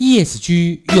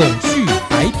ESG 永续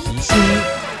白皮书。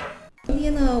今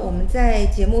天呢，我们在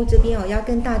节目这边要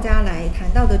跟大家来谈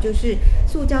到的就是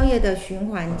塑胶业的循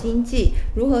环经济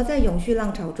如何在永续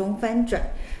浪潮中翻转。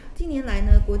近年来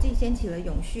呢，国际掀起了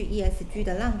永续 ESG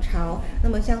的浪潮，那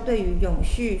么相对于永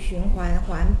续、循环、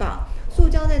环保，塑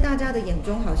胶在大家的眼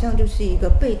中好像就是一个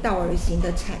背道而行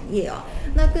的产业哦。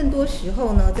那更多时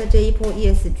候呢，在这一波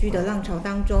ESG 的浪潮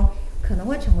当中，可能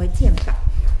会成为箭靶。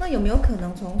那有没有可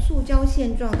能从塑胶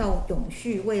现状到永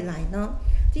续未来呢？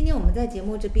今天我们在节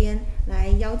目这边来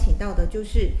邀请到的就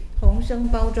是宏笙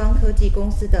包装科技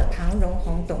公司的唐荣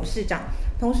宏董事长，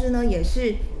同时呢也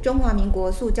是中华民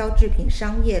国塑胶制品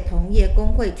商业同业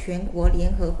工会全国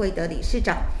联合会的理事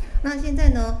长。那现在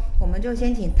呢，我们就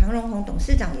先请唐荣宏董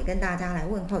事长也跟大家来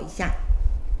问候一下。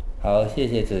好，谢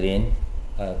谢子琳。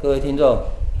各位听众，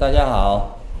大家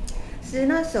好。是，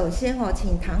那首先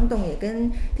请唐董也跟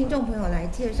听众朋友来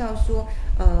介绍说，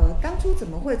当初怎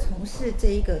么会从事这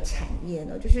一个产业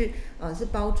呢？就是是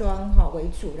包装为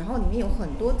主，然后里面有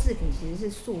很多制品其实是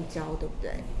塑胶，对不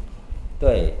对？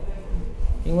对，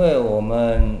因为我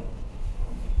们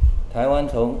台湾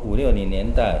从5、60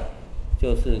年代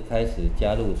就是开始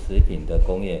加入食品的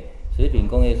工业，食品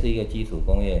工业是一个基础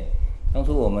工业。当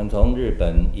初我们从日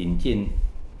本引进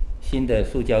新的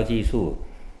塑胶技术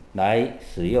来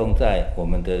使用在我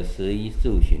们的食衣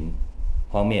住行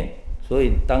方面，所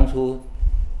以当初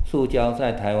塑胶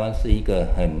在台湾是一个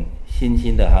很新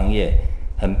兴的行业，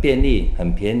很便利、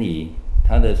很便宜，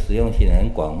它的实用性很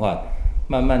广泛，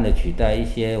慢慢的取代一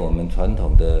些我们传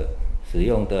统的使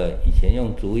用的以前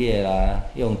用竹叶啦、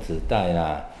用纸袋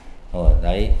啦，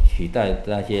来取代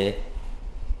那些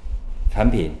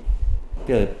产品，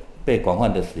就被广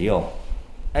泛的使用。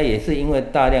也是因为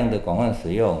大量的广泛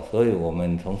使用，所以我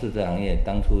们从事这行业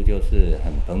当初就是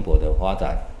很蓬勃的发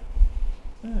展。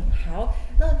好，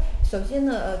那首先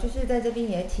呢，就是在这边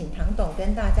也请唐董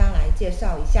跟大家来介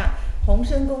绍一下宏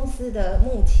笙公司的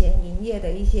目前营业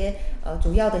的一些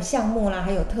主要的项目啦，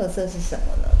还有特色是什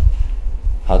么呢？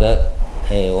好的，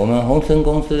我们宏笙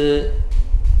公司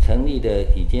成立的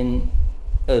已经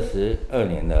22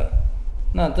年了。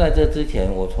那在这之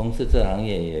前，我从事这行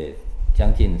业也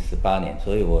将近18年，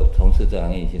所以我从事这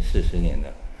行业已经40年了。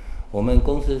我们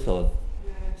公司所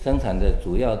生产的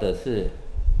主要的是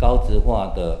高质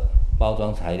化的包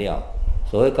装材料。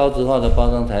所谓高质化的包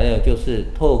装材料，就是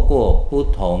透过不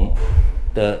同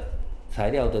的材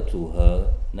料的组合，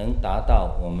能达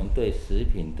到我们对食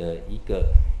品的一个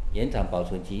延长保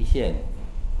存期限、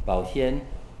保鲜、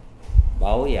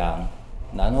保养，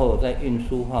然后在运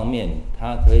输方面，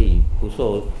它可以不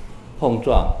受碰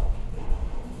撞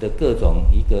的各种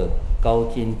一个高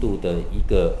精度的一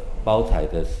个包材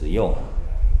的使用。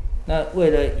那为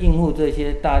了应付这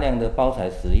些大量的包材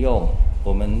使用，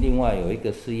我们另外有一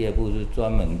个事业部是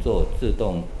专门做自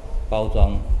动包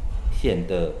装线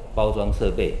的包装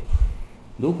设备。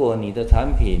如果你的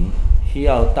产品需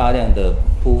要大量的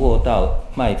铺货到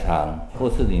卖场或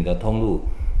是你的通路，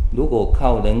如果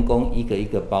靠人工一个一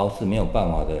个包是没有办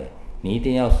法的，你一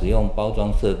定要使用包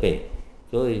装设备。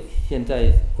所以现在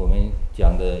我们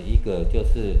讲的一个就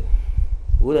是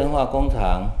无人化工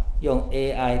厂，用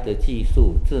AI 的技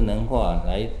术智能化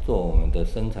来做我们的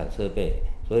生产设备，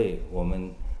所以我们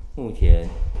目前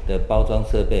的包装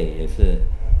设备也是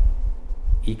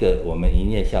一个我们营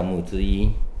业项目之一。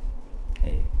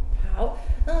好，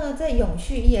那在永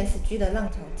续 ESG 的浪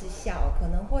潮之下可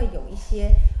能会有一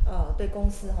些对公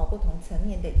司不同层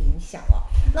面的影响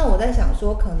那我在想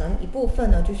说，可能一部分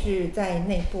呢就是在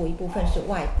内部，一部分是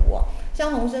外部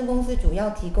像宏笙公司主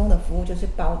要提供的服务就是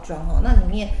包装那里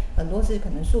面很多是可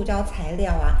能塑胶材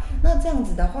料那这样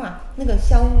子的话，那个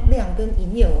销量跟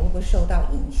营业额会不会受到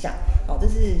影响？这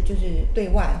是就是对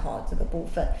外这个部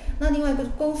分。那另外一个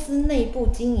公司内部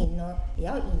经营呢，也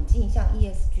要引进像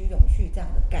ESG 永续这样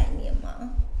的概念吗？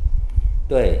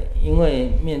对，因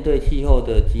为面对气候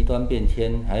的极端变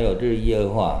迁，还有日益恶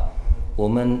化，我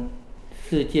们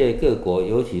世界各国，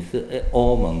尤其是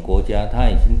欧盟国家，它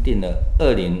已经定了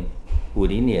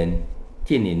2050年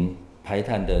净零排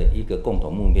碳的一个共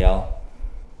同目标。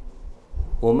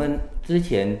我们之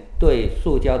前对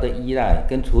塑胶的依赖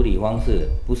跟处理方式，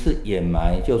不是掩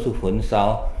埋就是焚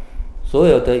烧，所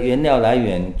有的原料来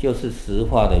源就是石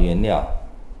化的原料。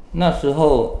那时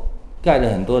候盖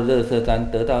了很多垃圾站，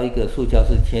得到一个塑胶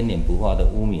是千年不化的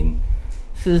污名。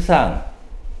事实上，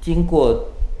经过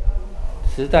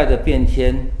时代的变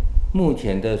迁，目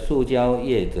前的塑胶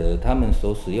业者他们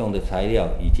所使用的材料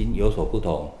已经有所不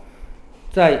同。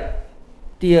在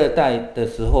第2代的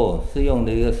时候是用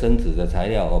的一个生质的材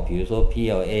料比如说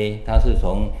PLA， 它是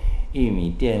从玉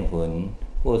米淀粉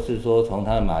或是说从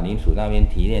它的马铃薯那边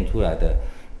提炼出来的，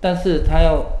但是它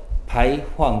要排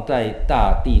放在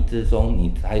大地之中，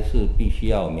你还是必须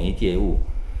要有媒介物。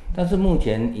但是目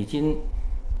前已经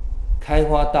开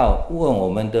发到问我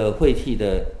们的废弃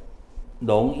的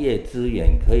农业资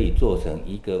源可以做成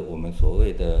一个我们所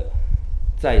谓的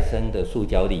再生的塑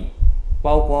胶粒，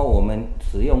包括我们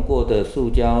使用过的塑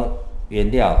胶原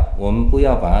料，我们不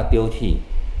要把它丢弃，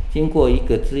经过一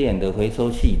个资源的回收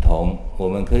系统，我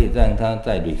们可以让它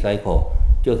再 recycle，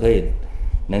 就可以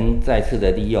能再次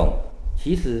的利用。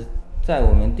其实在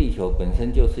我们地球本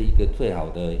身就是一个最好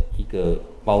的一个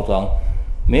包装，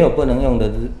没有不能用的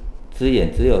资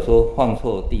源，只有说放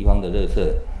错地方的垃圾。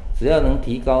只要能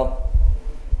提高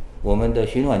我们的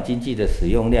循环经济的使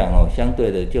用量相对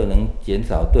的就能减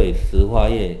少对石化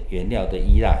业原料的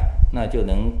依赖，那就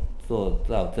能做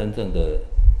到真正的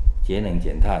节能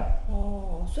减碳。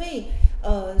所以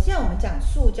现在我们讲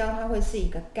塑胶，它会是一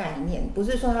个概念，不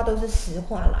是说它都是石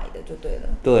化来的就对了。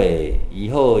对，以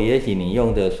后也许你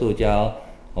用的塑胶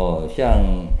像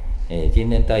今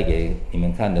天带给你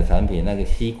们看的产品那个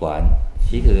吸管，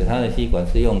其实它的吸管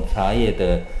是用茶叶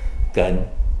的梗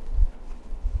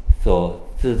所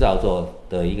制造做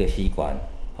的一个吸管，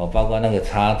包括那个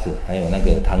叉子还有那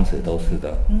个汤匙都是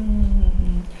的。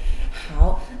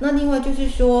好，那另外就是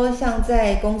说，像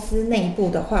在公司内部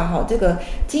的话，这个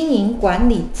经营管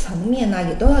理层面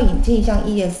也都要引进像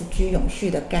ESG 永续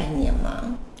的概念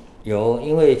吗？有，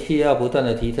因为企业要不断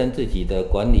的提升自己的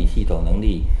管理系统能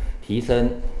力，提升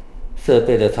设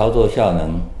备的操作效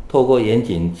能，透过严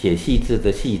谨且细致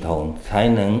的系统，才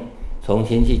能重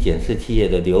新去检视企业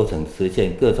的流程，实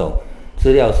现各种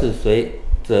资料是随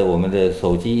着我们的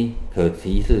手机可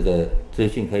提示的资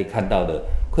讯可以看到的，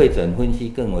汇整分析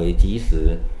更为及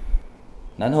时。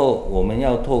然后我们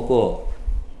要透过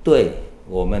对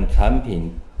我们产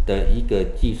品的一个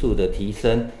技术的提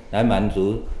升，来满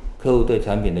足客户对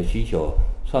产品的需求，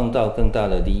创造更大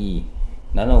的利益，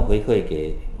然后回馈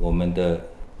给我们的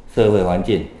社会环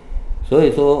境。所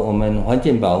以说我们环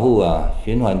境保护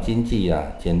循环经济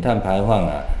减碳排放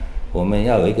我们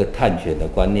要有一个碳权的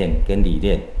观念跟理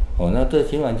念。那这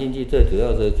循环经济最主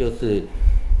要的就是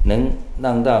能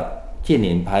让到近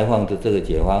零排放的这个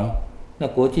解方。那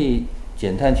国际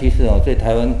减碳趋势对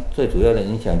台湾最主要的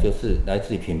影响就是来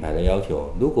自于品牌的要求。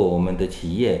如果我们的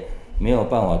企业没有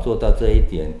办法做到这一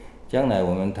点，将来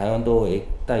我们台湾都为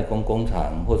代工工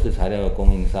厂或是材料的供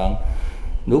应商，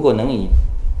如果能以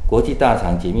国际大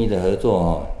厂紧密的合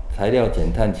作材料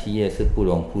减碳企业是不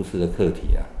容忽视的课题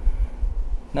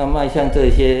那迈向这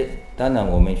些，当然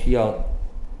我们需要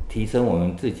提升我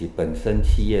们自己本身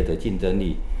企业的竞争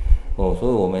力所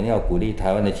以我们要鼓励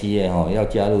台湾的企业要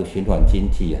加入循环经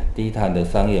济低碳的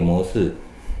商业模式。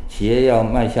企业要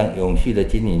迈向永续的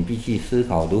经营，必须思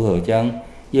考如何将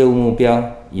业务目标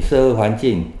与社会环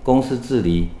境、公司治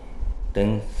理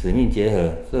等使命结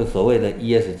合，这所谓的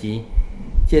ESG，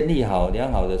 建立好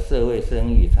良好的社会声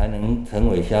誉，才能成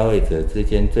为消费者之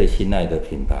间最信赖的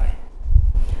品牌。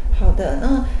好的，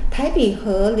那台比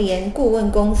和联顾问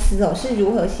公司是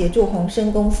如何协助宏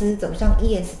笙公司走上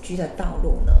ESG 的道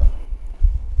路呢？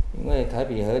因为台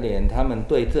比和联他们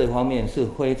对这方面是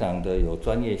非常的有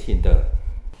专业性的。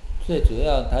最主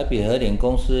要台比和联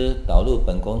公司导入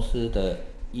本公司的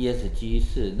ESG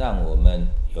是让我们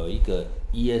有一个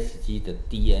ESG 的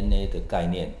DNA 的概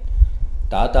念，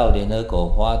达到联合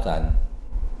国发展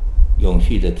永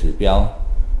续的指标。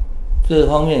这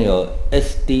方面有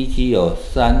SDG 有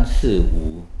3、4、5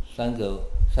三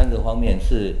个方面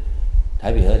是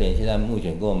台比和联现在目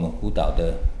前跟我们辅导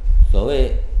的。所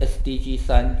谓 SDG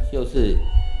 3就是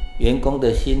员工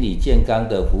的心理健康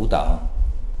的辅导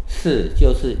，4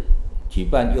就是举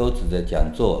办优质的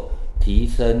讲座，提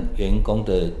升员工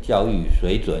的教育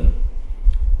水准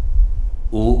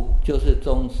，5就是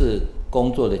重视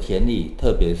工作的权利，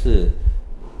特别是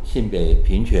性别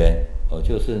平权，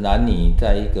就是男女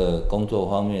在一个工作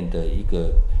方面的一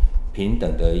个平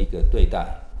等的一个对待，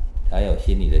还有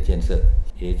心理的建设，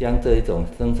也将这一种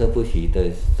生生不息的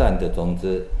善的种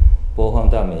子播放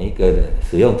到每一个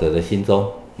使用者的心中，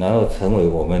然后成为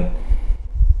我们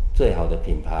最好的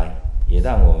品牌，也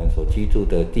让我们所居住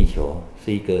的地球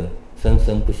是一个生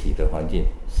生不息的环境。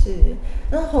是，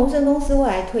那宏笙公司未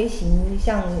来推行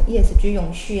像 ESG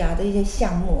永续的一些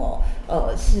项目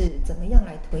是怎么样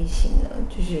来推行呢？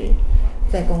就是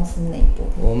在公司内部，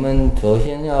我们首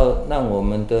先要让我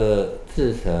们的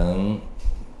制程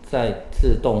再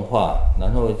自动化，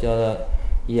然后加到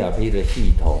ERP 的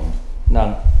系统，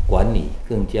让管理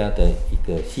更加的一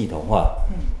个系统化，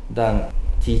让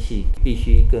机器必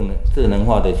须更智能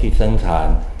化的去生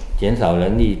产，减少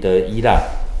人力的依赖，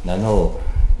然后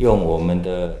用我们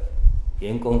的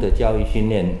员工的教育训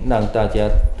练，让大家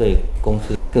对公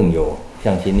司更有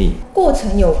向心力。过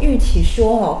程有预期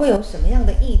说会有什么样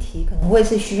的议题可能会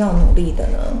是需要努力的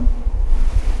呢？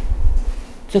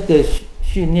这个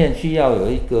训练需要有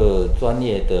一个专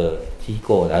业的机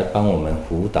构来帮我们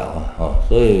辅导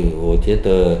所以我觉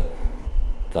得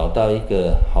找到一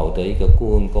个好的一个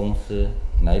顾问公司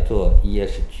来做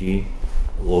ESG，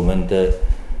 我们的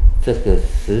这个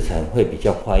时程会比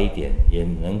较快一点，也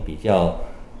能比较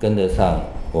跟得上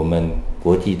我们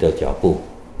国际的脚步。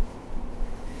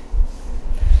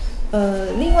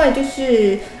另外就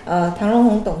是唐荣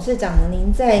宏董事长呢，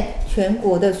您在全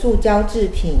国的塑胶制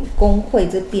品工会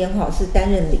这边是担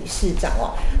任理事长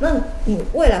那你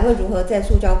未来会如何在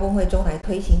塑胶工会中来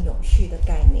推行永续的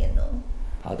概念呢？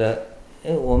好的，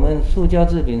我们塑胶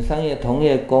制品商业同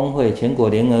业工会全国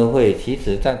联合会，其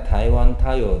实在台湾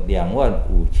它有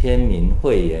25000名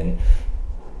会员，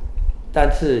但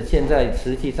是现在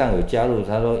实际上有加入，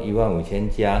他说15000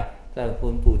家，在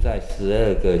分布在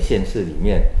12个县市里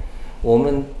面。我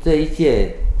们这一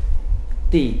届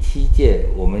第7届，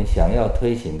我们想要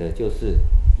推行的就是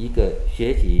一个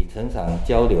学习、成长、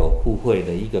交流、互惠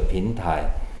的一个平台。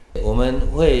我们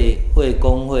会为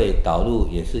工会导入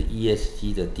也是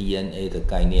ESG 的 DNA 的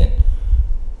概念，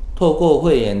透过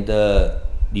会员的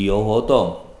旅游活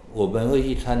动，我们会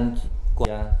去参加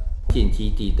进基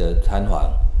地的参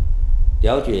访，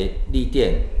了解绿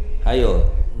电，还有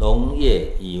农业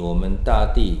与我们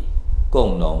大地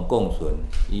共荣共存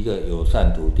一个友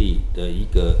善土地的一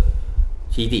个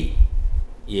基地，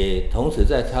也同时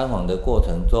在参访的过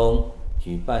程中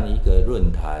举办一个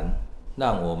论坛，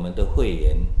让我们的会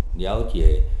员了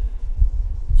解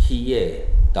企业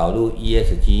导入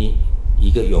ESG 一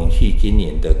个永续经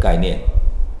营的概念。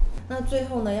那最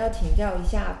后呢，要请教一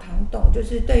下唐董，就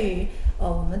是对于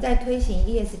我们在推行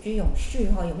ESG 永续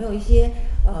有没有一些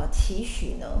期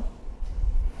许呢？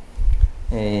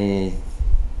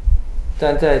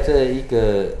但在这一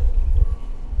个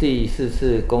第4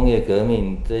次工业革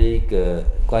命这一个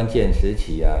关键时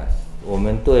期我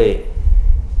们对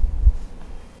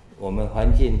我们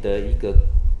环境的一个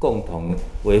共同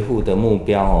维护的目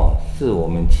标是我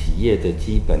们企业的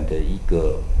基本的一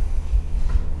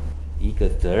个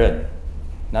责任，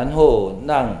然后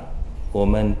让我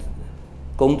们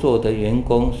工作的员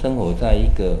工生活在一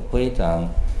个非常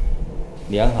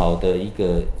良好的一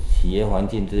个企业环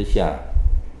境之下。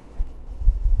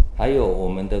还有我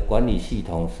们的管理系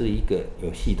统是一个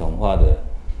有系统化的。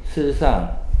事实上，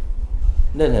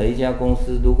任何一家公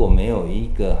司如果没有一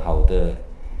个好的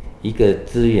一个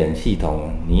资源系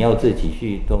统，你要自己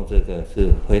去弄这个是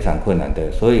非常困难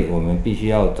的。所以我们必须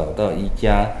要找到一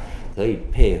家可以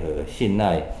配合信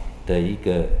赖的一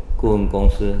个顾问公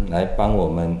司来帮我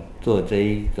们做这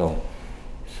一种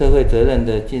社会责任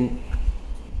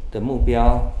的目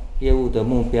标、业务的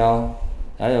目标，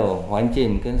还有环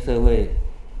境跟社会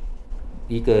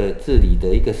一个治理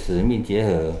的一个使命结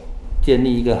合，建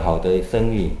立一个好的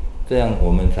声誉，这样我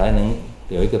们才能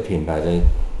有一个品牌的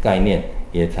概念，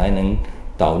也才能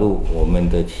导入我们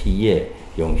的企业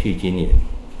永续经营。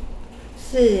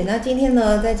是，那今天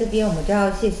呢，在这边我们就要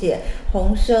谢谢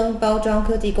宏笙包装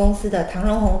科技公司的唐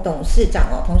荣宏董事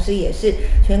长同时也是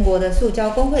全国的塑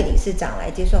胶工会理事长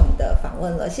来接受我们的访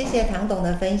问了。谢谢唐董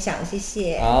的分享，谢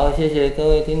谢。好，谢谢各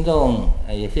位听众，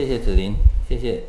也谢谢子琳，谢谢。